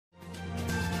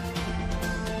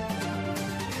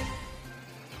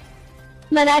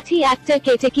Marathi actor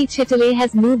Ketaki Chitale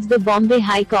has moved the Bombay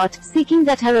High Court, seeking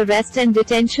that her arrest and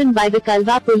detention by the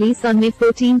Kalwa police on May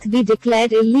 14 be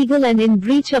declared illegal and in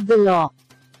breach of the law.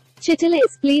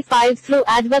 Chitale's plea filed through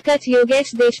advocate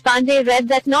Yogesh Deshpande read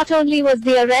that not only was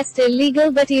the arrest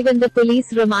illegal but even the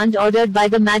police remand ordered by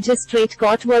the magistrate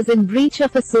court was in breach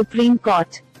of a Supreme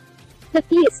Court. The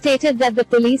plea stated that the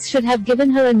police should have given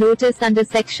her a notice under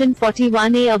Section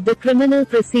 41A of the Criminal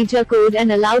Procedure Code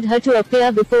and allowed her to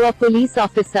appear before a police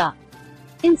officer.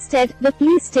 Instead, the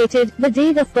plea stated, the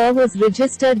day the FIR was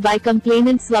registered by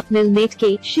complainant Swapnil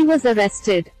Netke, she was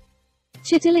arrested.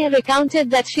 Chitale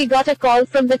recounted that she got a call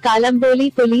from the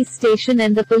Kalamboli police station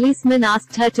and the policeman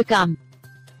asked her to come.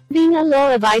 Being a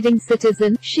law-abiding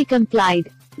citizen, she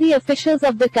complied. The officials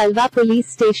of the Kalwa police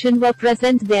station were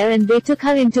present there and they took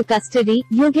her into custody,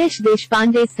 Yogesh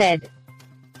Deshpande said.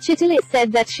 Chitale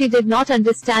said that she did not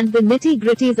understand the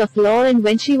nitty-gritties of law and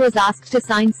when she was asked to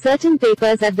sign certain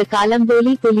papers at the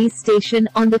Kalamboli police station,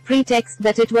 on the pretext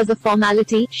that it was a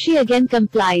formality, she again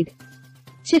complied.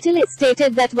 Chitale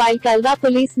stated that while Kalwa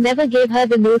police never gave her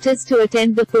the notice to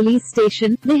attend the police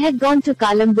station, they had gone to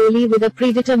Kalamboli with a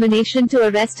predetermination to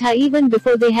arrest her even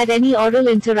before they had any oral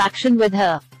interaction with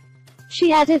her.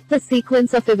 She added, the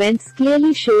sequence of events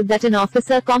clearly showed that an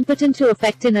officer competent to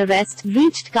effect an arrest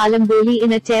reached Kalamboli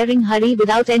in a tearing hurry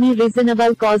without any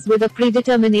reasonable cause with a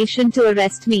predetermination to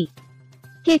arrest me.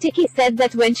 Ketaki said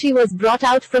that when she was brought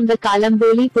out from the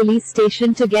Kalamboli police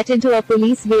station to get into a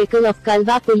police vehicle of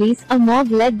Kalwa police, a mob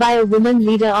led by a woman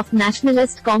leader of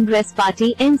Nationalist Congress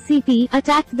Party (NCP)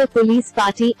 attacked the police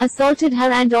party, assaulted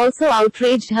her and also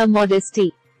outraged her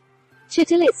modesty.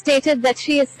 Chitale stated that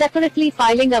she is separately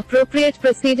filing appropriate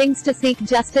proceedings to seek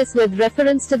justice with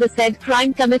reference to the said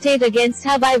crime committed against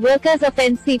her by workers of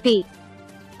NCP.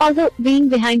 Although being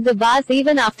behind the bars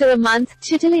even after a month,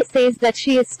 Chitale says that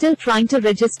she is still trying to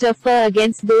register FIR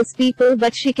against those people,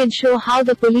 but she can show how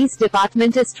the police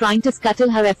department is trying to scuttle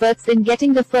her efforts in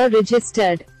getting the FIR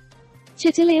registered.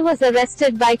 Chitale was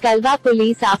arrested by Kalwa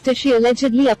police after she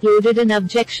allegedly uploaded an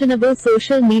objectionable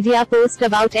social media post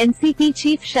about NCP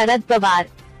chief Sharad Pawar.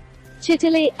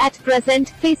 Chitale, at present,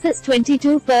 faces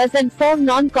 22 FIRs and 4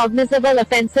 non-cognizable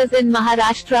offences in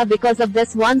Maharashtra because of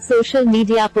this one social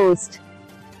media post.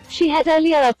 She had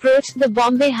earlier approached the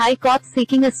Bombay High Court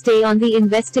seeking a stay on the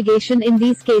investigation in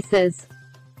these cases.